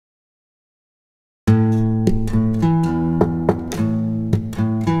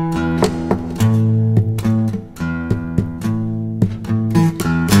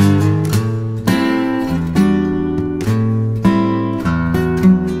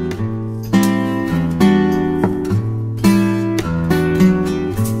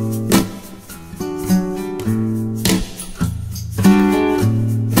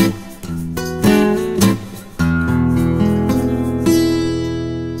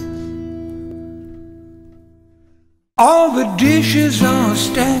All the dishes are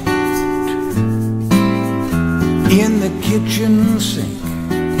stacked in the kitchen sink,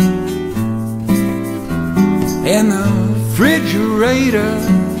 and the refrigerator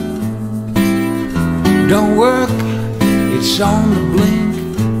don't work, it's on the blink.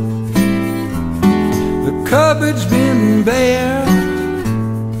 The cupboard's been bare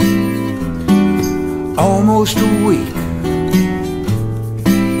almost a week.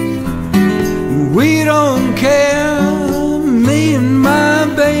 We don't care, me and my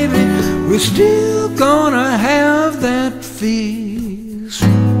baby, we're still gonna have that feast.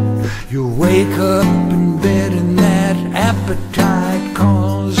 You'll wake up in bed and that appetite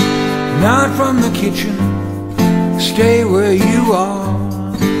calls, not from the kitchen, stay where you are.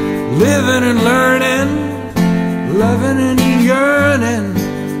 Living and learning, loving and yearning,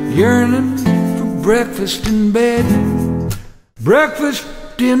 yearning for breakfast in bed, breakfast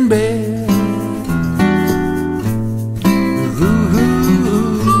in bed.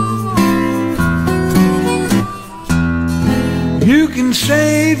 You can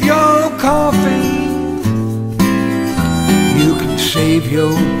save your coffee, you can save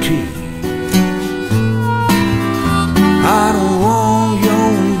your tea. I don't want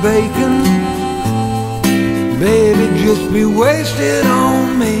your bacon, baby, just be wasted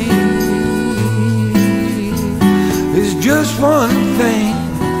on me. There's just one thing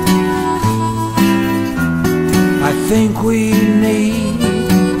I think we need,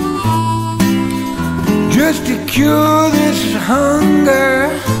 just to cure this hunger,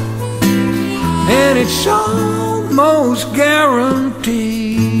 and it's almost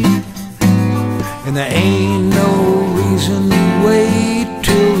guaranteed. And there ain't no reason to wait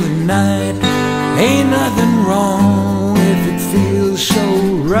till the night. Ain't nothing wrong if it feels so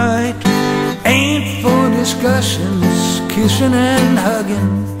right. Ain't for discussions, kissing and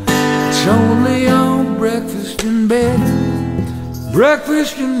hugging. It's only on breakfast in bed,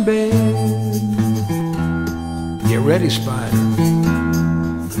 breakfast in bed. Get ready, Spider.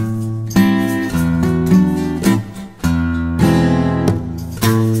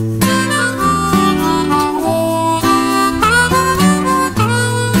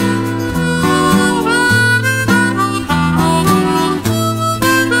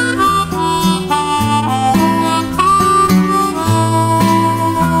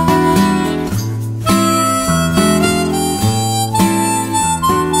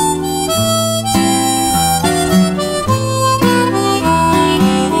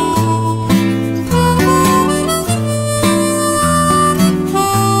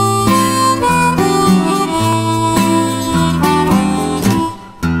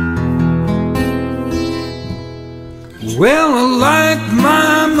 Well, I like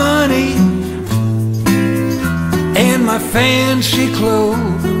my money and my fancy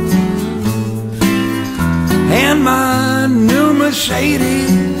clothes and my new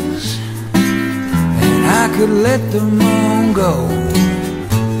Mercedes, and I could let them all go.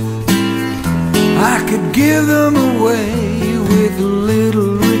 I could give them away with a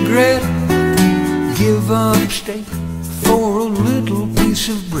little regret, give up steak for a little piece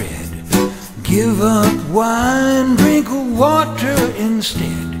of bread, give up wine, drink water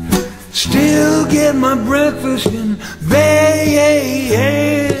instead, still get my breakfast in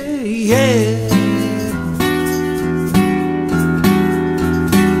bed.